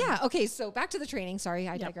 Yeah. Okay. So back to the training. Sorry,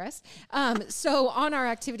 I digress. So on our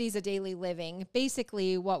activities of daily living,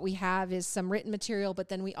 basically what we have is some written material, but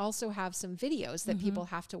then we also have some videos that people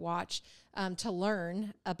have to watch to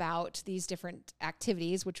learn about these different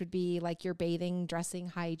activities, which would be like your bathing, dressing,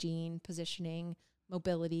 hygiene, positioning,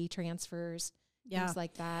 mobility, transfers, things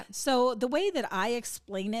like that. So the way that I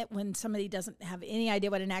explain it when somebody doesn't have any idea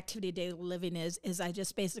what an activity of daily living is I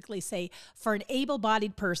just basically say, for an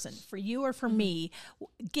able-bodied person, for you or for me,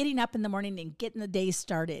 getting up in the morning and getting the day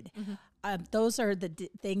started, those are the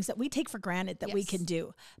things that we take for granted that we can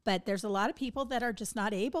do. But there's a lot of people that are just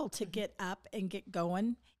not able to get up and get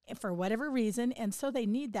going for whatever reason, and so they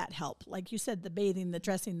need that help. Like you said, the bathing, the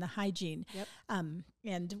dressing, the hygiene.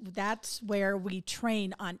 And that's where we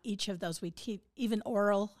train on each of those. We teach even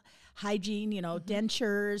oral hygiene,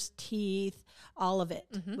 dentures, teeth, all of it.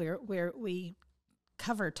 Where we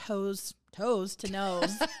cover toes, toes to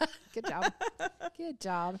nose. Good job. Good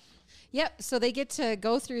job. Yep. So they get to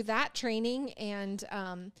go through that training, and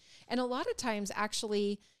a lot of times,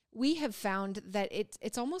 actually, we have found that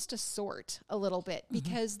it's almost a sort a little bit,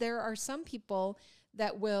 because there are some people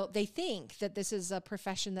that they think that this is a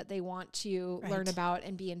profession that they want to learn about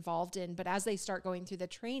and be involved in. But as they start going through the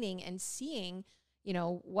training and seeing,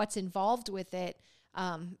 what's involved with it,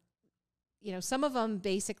 some of them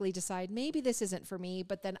basically decide maybe this isn't for me,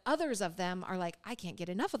 but then others of them are like, I can't get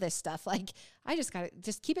enough of this stuff. Like, I just got to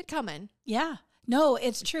just keep it coming. Yeah, no,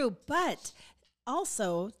 it's true. But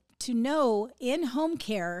also to know in home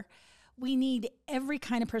care, we need every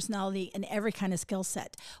kind of personality and every kind of skill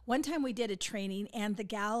set. One time we did a training, and the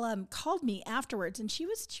gal called me afterwards, and she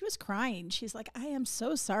was crying. She's like, I am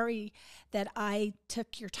so sorry that I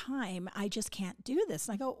took your time. I just can't do this.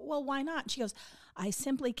 And I go, well, why not? And she goes, I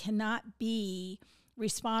simply cannot be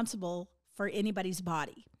responsible for anybody's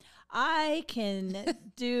body. I can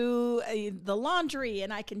do the laundry,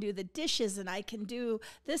 and I can do the dishes, and I can do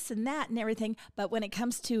this and that and everything. But when it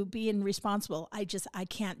comes to being responsible, I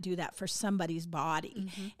can't do that for somebody's body.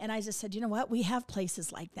 And I just said, you know what? We have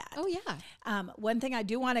places like that. Oh, yeah. One thing I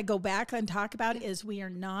do want to go back and talk about is we are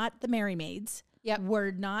not the Mary Maids. Yep.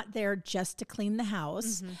 We're not there just to clean the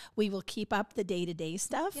house. We will keep up the day-to-day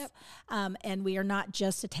stuff. Yep. And we are not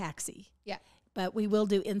just a taxi. Yeah. But we will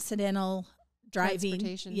do incidental driving,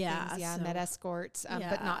 transportation things, med escorts,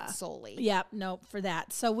 but not solely. Yeah, no, for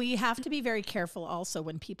that. So we have to be very careful also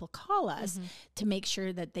when people call us to make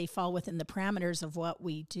sure that they fall within the parameters of what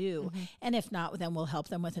we do. And if not, then we'll help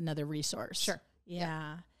them with another resource. Sure.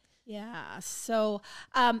 Yeah. Yeah. So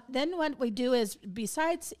then what we do is,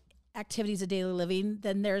 besides activities of daily living,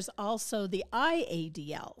 then there's also the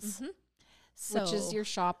IADLs. So, which is your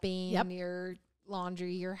shopping, your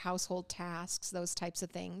laundry, your household tasks, those types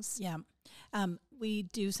of things. Yeah. We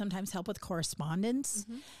do sometimes help with correspondence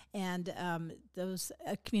and those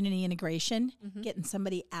community integration, getting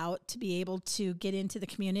somebody out to be able to get into the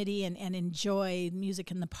community and enjoy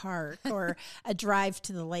music in the park or a drive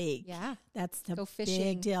to the lake. Yeah. That's the Go fishing.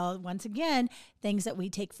 big deal. Once again, things that we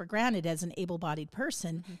take for granted as an able-bodied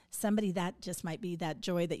person, somebody that just might be that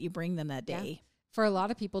joy that you bring them that day. Yeah. For a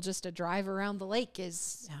lot of people, just a drive around the lake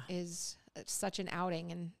is such an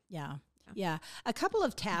outing. And Yeah. A couple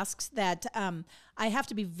of tasks that I have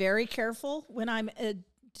to be very careful when I'm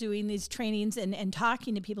doing these trainings and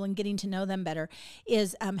talking to people and getting to know them better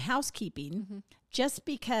is housekeeping. Just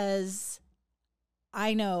because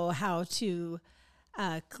I know how to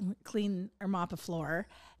clean or mop a floor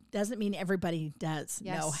doesn't mean everybody does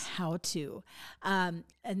know how to.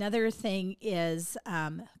 Another thing is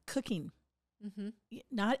cooking.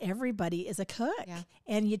 Not everybody is a cook,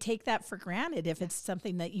 and you take that for granted if it's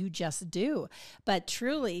something that you just do. But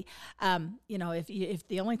truly, if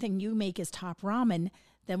the only thing you make is top ramen,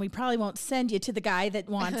 then we probably won't send you to the guy that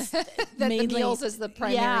wants that mainly, the meals is the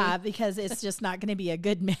primary. Yeah, because it's just not going to be a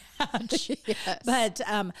good match. But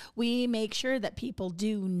we make sure that people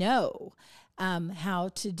do know how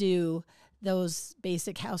to do those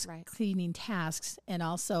basic house cleaning tasks, and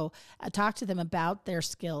also talk to them about their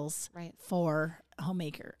skills for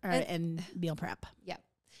homemaker and meal prep. Yeah.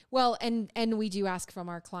 Well, and we do ask from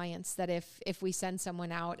our clients that if we send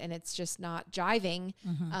someone out and it's just not jiving,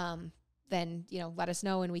 then, let us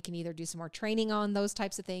know, and we can either do some more training on those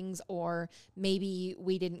types of things, or maybe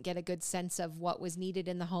we didn't get a good sense of what was needed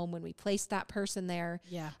in the home when we placed that person there.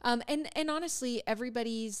 Yeah. And honestly,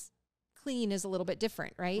 everybody's clean is a little bit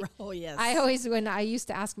different, right? Oh, yes. When I used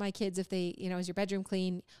to ask my kids if they, is your bedroom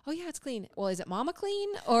clean? Oh, yeah, it's clean. Well, is it Mama clean,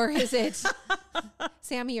 or is it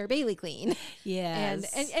Sammy or Bailey clean?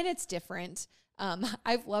 Yes. And it's different.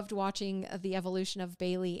 I've loved watching the evolution of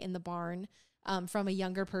Bailey in the barn, from a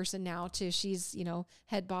younger person now to she's,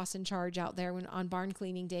 head boss in charge out there on barn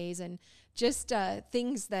cleaning days, and just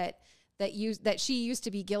things that she used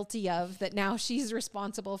to be guilty of, that now she's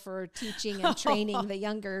responsible for teaching and training the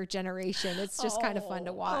younger generation. It's just kind of fun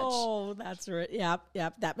to watch. Oh, that's right. Yep.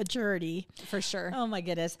 That maturity. For sure. Oh my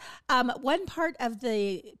goodness. One part of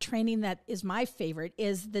the training that is my favorite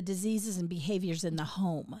is the diseases and behaviors in the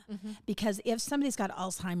home. Because if somebody's got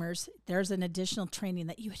Alzheimer's, there's an additional training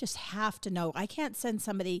that you just have to know. I can't send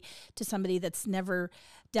somebody to somebody that's never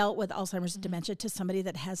dealt with Alzheimer's dementia to somebody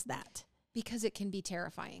that has that. Because it can be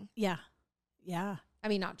terrifying. Yeah. Yeah. I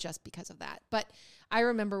mean, not just because of that, but I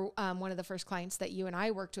remember one of the first clients that you and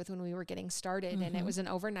I worked with when we were getting started, and it was an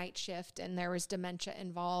overnight shift, and there was dementia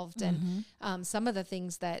involved, and some of the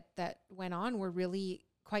things that went on were really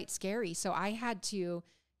quite scary. So I had to,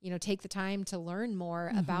 take the time to learn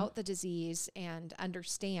more about the disease and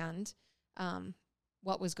understand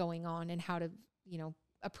what was going on, and how to,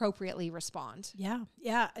 appropriately respond. Yeah.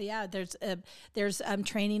 There's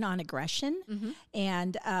training on aggression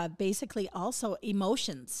and basically also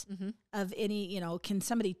emotions of any, can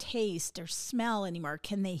somebody taste or smell anymore?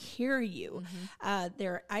 Can they hear you?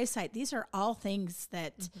 Their eyesight. These are all things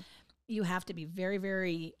that you have to be very,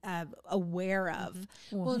 very aware of.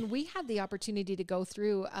 Well, and we had the opportunity to go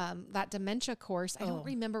through that dementia course. I don't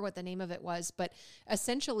remember what the name of it was, but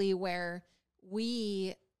essentially where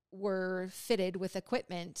we were fitted with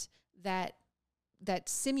equipment that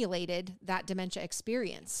simulated that dementia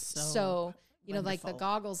experience. So like the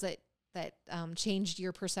goggles that changed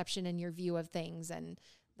your perception and your view of things, and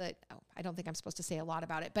I don't think I'm supposed to say a lot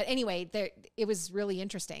about it, but anyway, it was really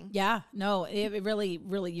interesting. Yeah, no, it really,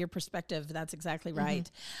 really your perspective. That's exactly right.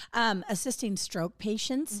 Assisting stroke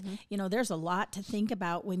patients, there's a lot to think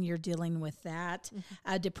about when you're dealing with that.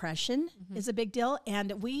 Depression is a big deal.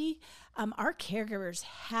 And our caregivers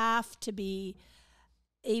have to be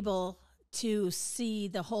able to see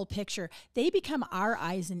the whole picture. They become our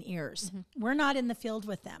eyes and ears. We're not in the field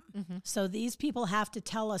with them. So these people have to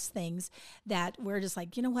tell us things that we're just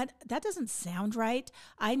like, you know what, that doesn't sound right.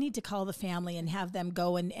 I need to call the family and have them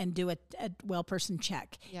go and do a well person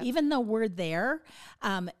check. Yep. Even though we're there,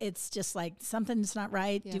 it's just like something's not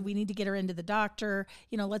right. Yeah. Do we need to get her into the doctor?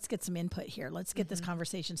 Let's get some input here. Let's get this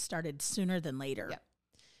conversation started sooner than later. Yep.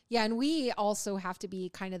 Yeah, and we also have to be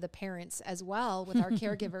kind of the parents as well with our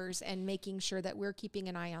caregivers and making sure that we're keeping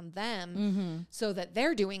an eye on them so that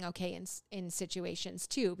they're doing okay in situations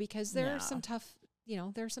too, because there are some tough,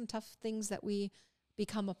 there are some tough things that we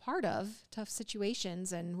become a part of, tough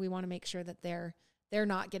situations, and we want to make sure that they're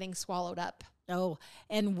not getting swallowed up. Oh,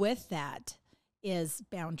 and with that is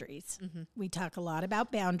boundaries. We talk a lot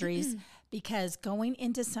about boundaries because going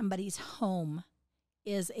into somebody's home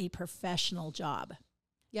is a professional job.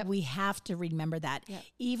 Yep. We have to remember that. Yep.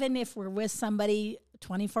 Even if we're with somebody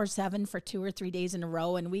 24/7 for 2 or 3 days in a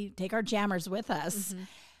row and we take our jammers with us,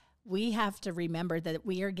 we have to remember that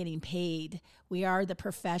we are getting paid. We are the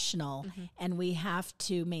professional and we have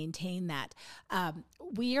to maintain that.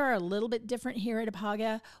 We are a little bit different here at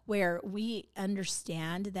Apaga where we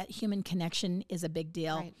understand that human connection is a big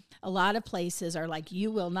deal. Right. A lot of places are like,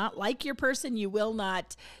 you will not like your person. You will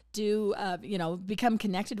not become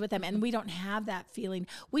connected with them. And we don't have that feeling.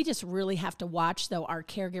 We just really have to watch, though, our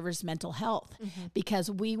caregivers' mental health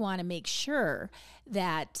because we want to make sure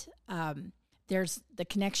that the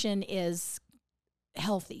connection is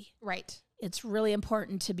healthy. Right. It's really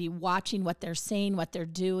important to be watching what they're saying, what they're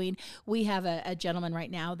doing. We have a gentleman right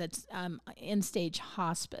now that's in stage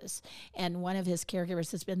hospice, and one of his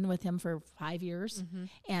caregivers has been with him for 5 years,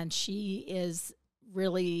 and she is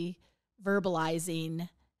really verbalizing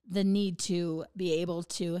the need to be able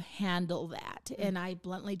to handle that. And I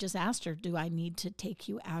bluntly just asked her, do I need to take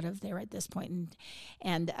you out of there at this point?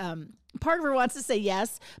 And part of her wants to say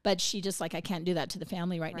yes, but she just like, I can't do that to the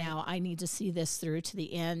family right now. I need to see this through to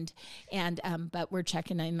the end. And but we're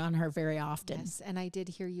checking in on her very often. Yes, and I did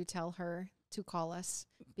hear you tell her to call us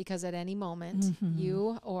because at any moment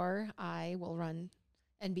you or I will run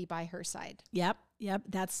and be by her side. Yep.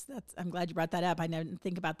 That's. I'm glad you brought that up. I didn't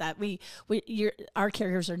think about that. Our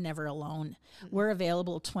caregivers are never alone. We're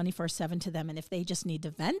available 24/7 to them, and if they just need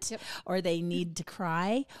to vent, or they need to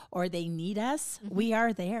cry, or they need us, we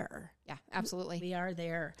are there. Yeah, absolutely. We are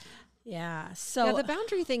there. Yeah. So the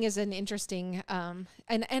boundary thing is an interesting, and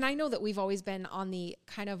I know that we've always been on the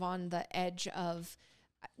edge of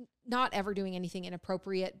not ever doing anything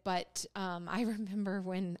inappropriate, but I remember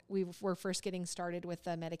when we were first getting started with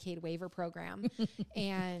the Medicaid waiver program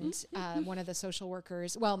and one of the social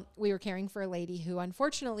workers, we were caring for a lady who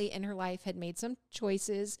unfortunately in her life had made some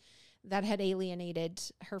choices that had alienated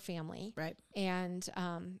her family. Right. And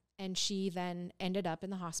she then ended up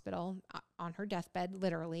in the hospital on her deathbed,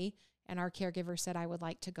 literally. And our caregiver said, I would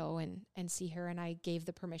like to go and see her. And I gave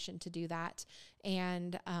the permission to do that.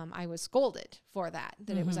 And I was scolded for that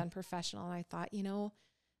it was unprofessional. And I thought,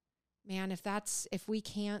 man, if we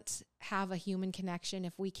can't have a human connection,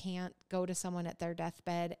 if we can't go to someone at their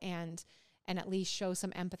deathbed and at least show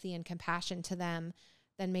some empathy and compassion to them,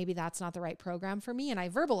 then maybe that's not the right program for me. And I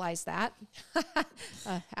verbalized that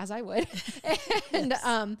as I would.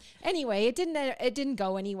 And anyway, it didn't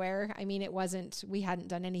go anywhere. I mean, we hadn't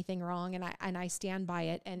done anything wrong, and I stand by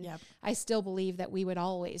it. And I still believe that we would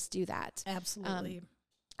always do that. Absolutely.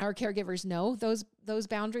 Our caregivers know those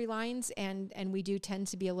boundary lines, and we do tend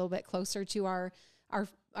to be a little bit closer to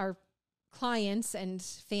our clients and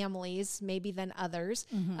families maybe than others.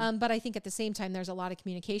 But I think at the same time, there's a lot of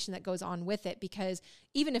communication that goes on with it, because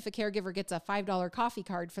even if a caregiver gets a $5 coffee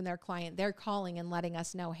card from their client, they're calling and letting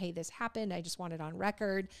us know, hey, this happened. I just want it on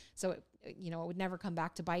record. So it would never come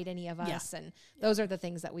back to bite any of us. And those are the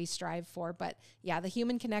things that we strive for. But yeah, the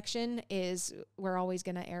human connection we're always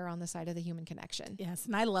going to err on the side of the human connection. Yes.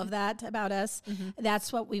 And I love that about us.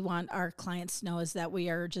 That's what we want our clients to know, is that we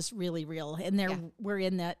are just really real, and we're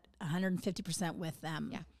in that 150% with them.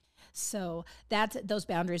 Yeah. So those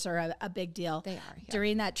boundaries are a big deal. They are. Yeah.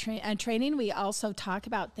 During that training, we also talk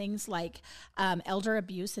about things like elder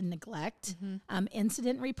abuse and neglect,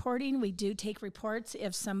 incident reporting. We do take reports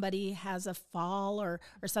if somebody has a fall or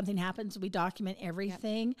something happens. We document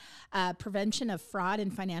everything. Prevention of fraud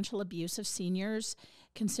and financial abuse of seniors,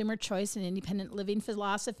 consumer choice and independent living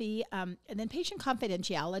philosophy, and then patient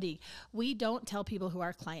confidentiality. We don't tell people who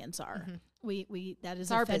our clients are. That is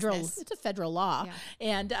our federal. It's a federal law,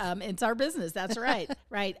 and it's our business. That's right,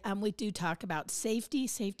 right. We do talk about safety.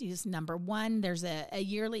 Safety is number one. There's a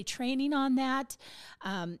yearly training on that,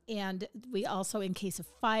 and we also, in case of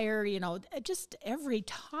fire, just every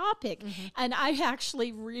topic. And I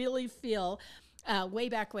actually really feel, way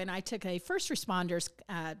back when I took a first responders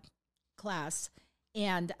class.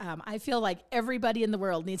 And I feel like everybody in the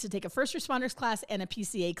world needs to take a first responders class and a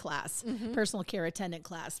PCA class, personal care attendant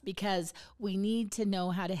class, because we need to know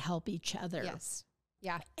how to help each other. Yes.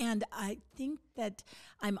 Yeah. And I think that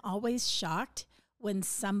I'm always shocked when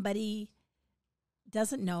somebody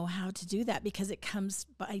doesn't know how to do that, because it comes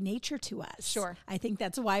by nature to us. Sure. I think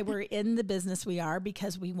that's why we're in the business we are,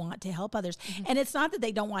 because we want to help others. And it's not that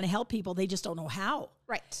they don't want to help people, they just don't know how.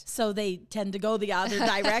 Right. So they tend to go the other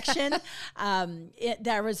direction.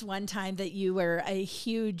 There was one time that you were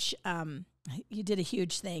you did a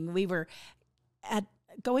huge thing. We were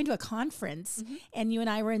going to a conference, and you and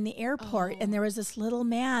I were in the airport, and there was this little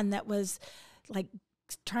man that was like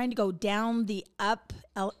trying to go down the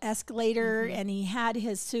escalator, and he had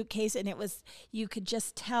his suitcase, and you could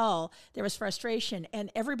just tell there was frustration,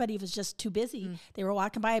 and everybody was just too busy. They were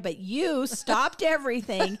walking by, but you stopped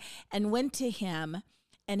everything and went to him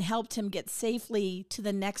and helped him get safely to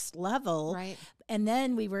the next level. Right. And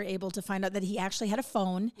then we were able to find out that he actually had a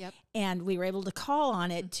phone, and we were able to call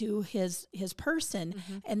on it to his person,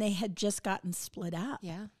 and they had just gotten split up.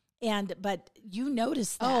 Yeah. But you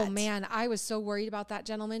noticed that. Oh man, I was so worried about that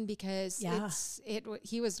gentleman, because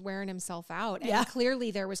he was wearing himself out, and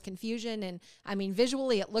clearly there was confusion. And I mean,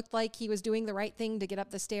 visually it looked like he was doing the right thing to get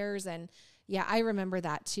up the stairs. And yeah, I remember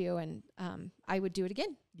that too. And I would do it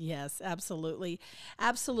again. Yes, absolutely.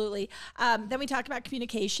 Absolutely. Then we talk about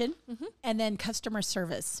communication, and then customer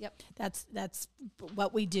service. Yep. That's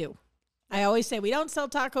what we do. I always say we don't sell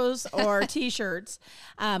tacos or T-shirts.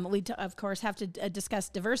 We, of course, have to discuss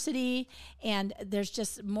diversity, and there's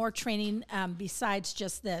just more training besides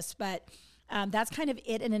just this. But that's kind of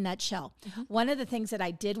it in a nutshell. One of the things that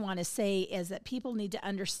I did want to say is that people need to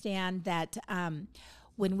understand that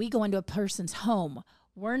when we go into a person's home,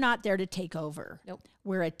 we're not there to take over. Nope.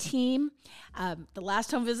 We're a team. The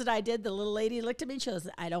last home visit I did, the little lady looked at me and she goes,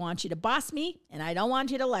 "I don't want you to boss me, and I don't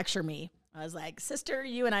want you to lecture me." I was like, "Sister,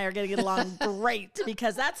 you and I are going to get along great,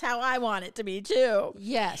 because that's how I want it to be too."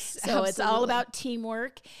 Yes. So absolutely. It's all about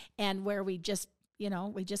teamwork, and where we just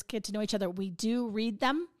get to know each other. We do read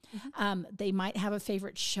them. They might have a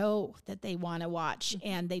favorite show that they want to watch,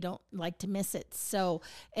 and they don't like to miss it. So,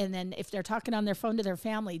 and then if they're talking on their phone to their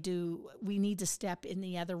family, we need to step in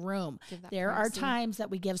the other room? There are times that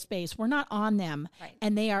we give space. We're not on them, right.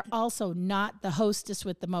 And they are also not the hostess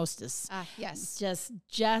with the mostest. Yes.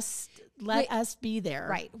 Just let us be there.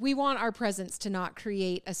 Right. We want our presence to not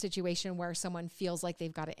create a situation where someone feels like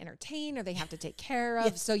they've got to entertain or they have to take care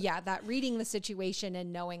of. So yeah, that reading the situation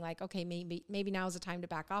and knowing like, okay, maybe now is the time to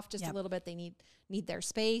back off just a little bit. They need their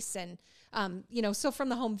space. And, so from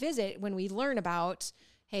the home visit, when we learn about,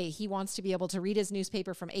 hey, he wants to be able to read his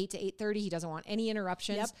newspaper from 8 to 8:30. He doesn't want any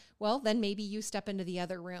interruptions. Yep. Well, then maybe you step into the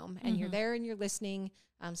other room and you're there and you're listening.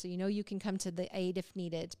 So you can come to the aid if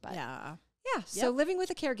needed. But yeah. So living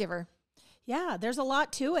with a caregiver. Yeah, there's a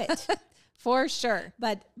lot to it. For sure.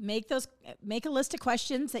 But make a list of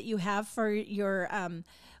questions that you have for your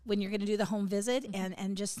when you're going to do the home visit,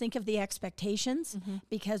 and just think of the expectations,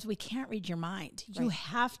 because we can't read your mind. Right. You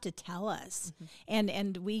have to tell us.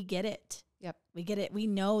 And we get it. Yep. We get it. We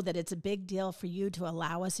know that it's a big deal for you to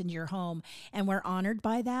allow us into your home, and we're honored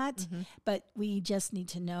by that, but we just need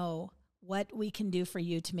to know what we can do for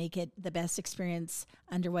you to make it the best experience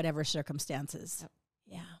under whatever circumstances. Yep.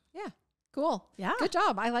 Yeah. Yeah. Cool. Yeah. Good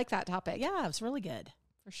job. I like that topic. Yeah, it's really good.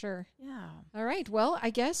 For sure. Yeah. All right. Well,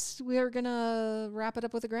 I guess we're going to wrap it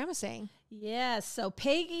up with a grandma saying. Yes. So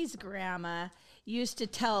Peggy's grandma used to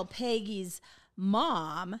tell Peggy's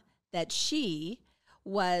mom that she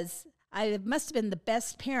was, I must have been the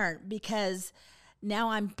best parent, because now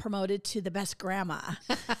I'm promoted to the best grandma.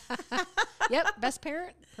 Yep, best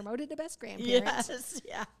parent promoted to best grandparent. Yes,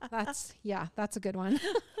 yeah. That's a good one.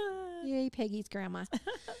 Yay, Peggy's grandma.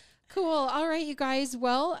 Cool. All right, you guys.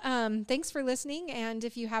 Well, thanks for listening. And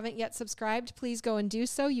if you haven't yet subscribed, please go and do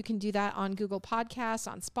so. You can do that on Google Podcasts,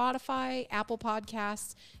 on Spotify, Apple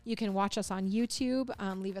Podcasts. You can watch us on YouTube.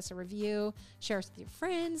 Leave us a review. Share us with your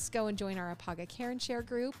friends. Go and join our Apaga Care and Share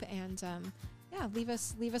group. And leave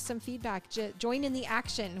us some feedback. Join in the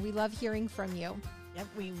action. We love hearing from you. Yep,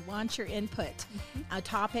 we want your input.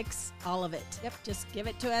 Topics, all of it. Yep. Just give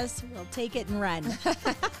it to us. We'll take it and run.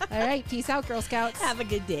 All right. Peace out, Girl Scouts. Have a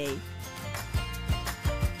good day.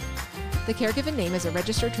 The Caregiver name is a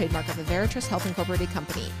registered trademark of the Veritrust Health Incorporated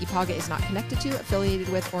Company. Apaga is not connected to, affiliated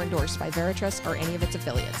with, or endorsed by Veritrust or any of its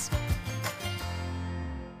affiliates.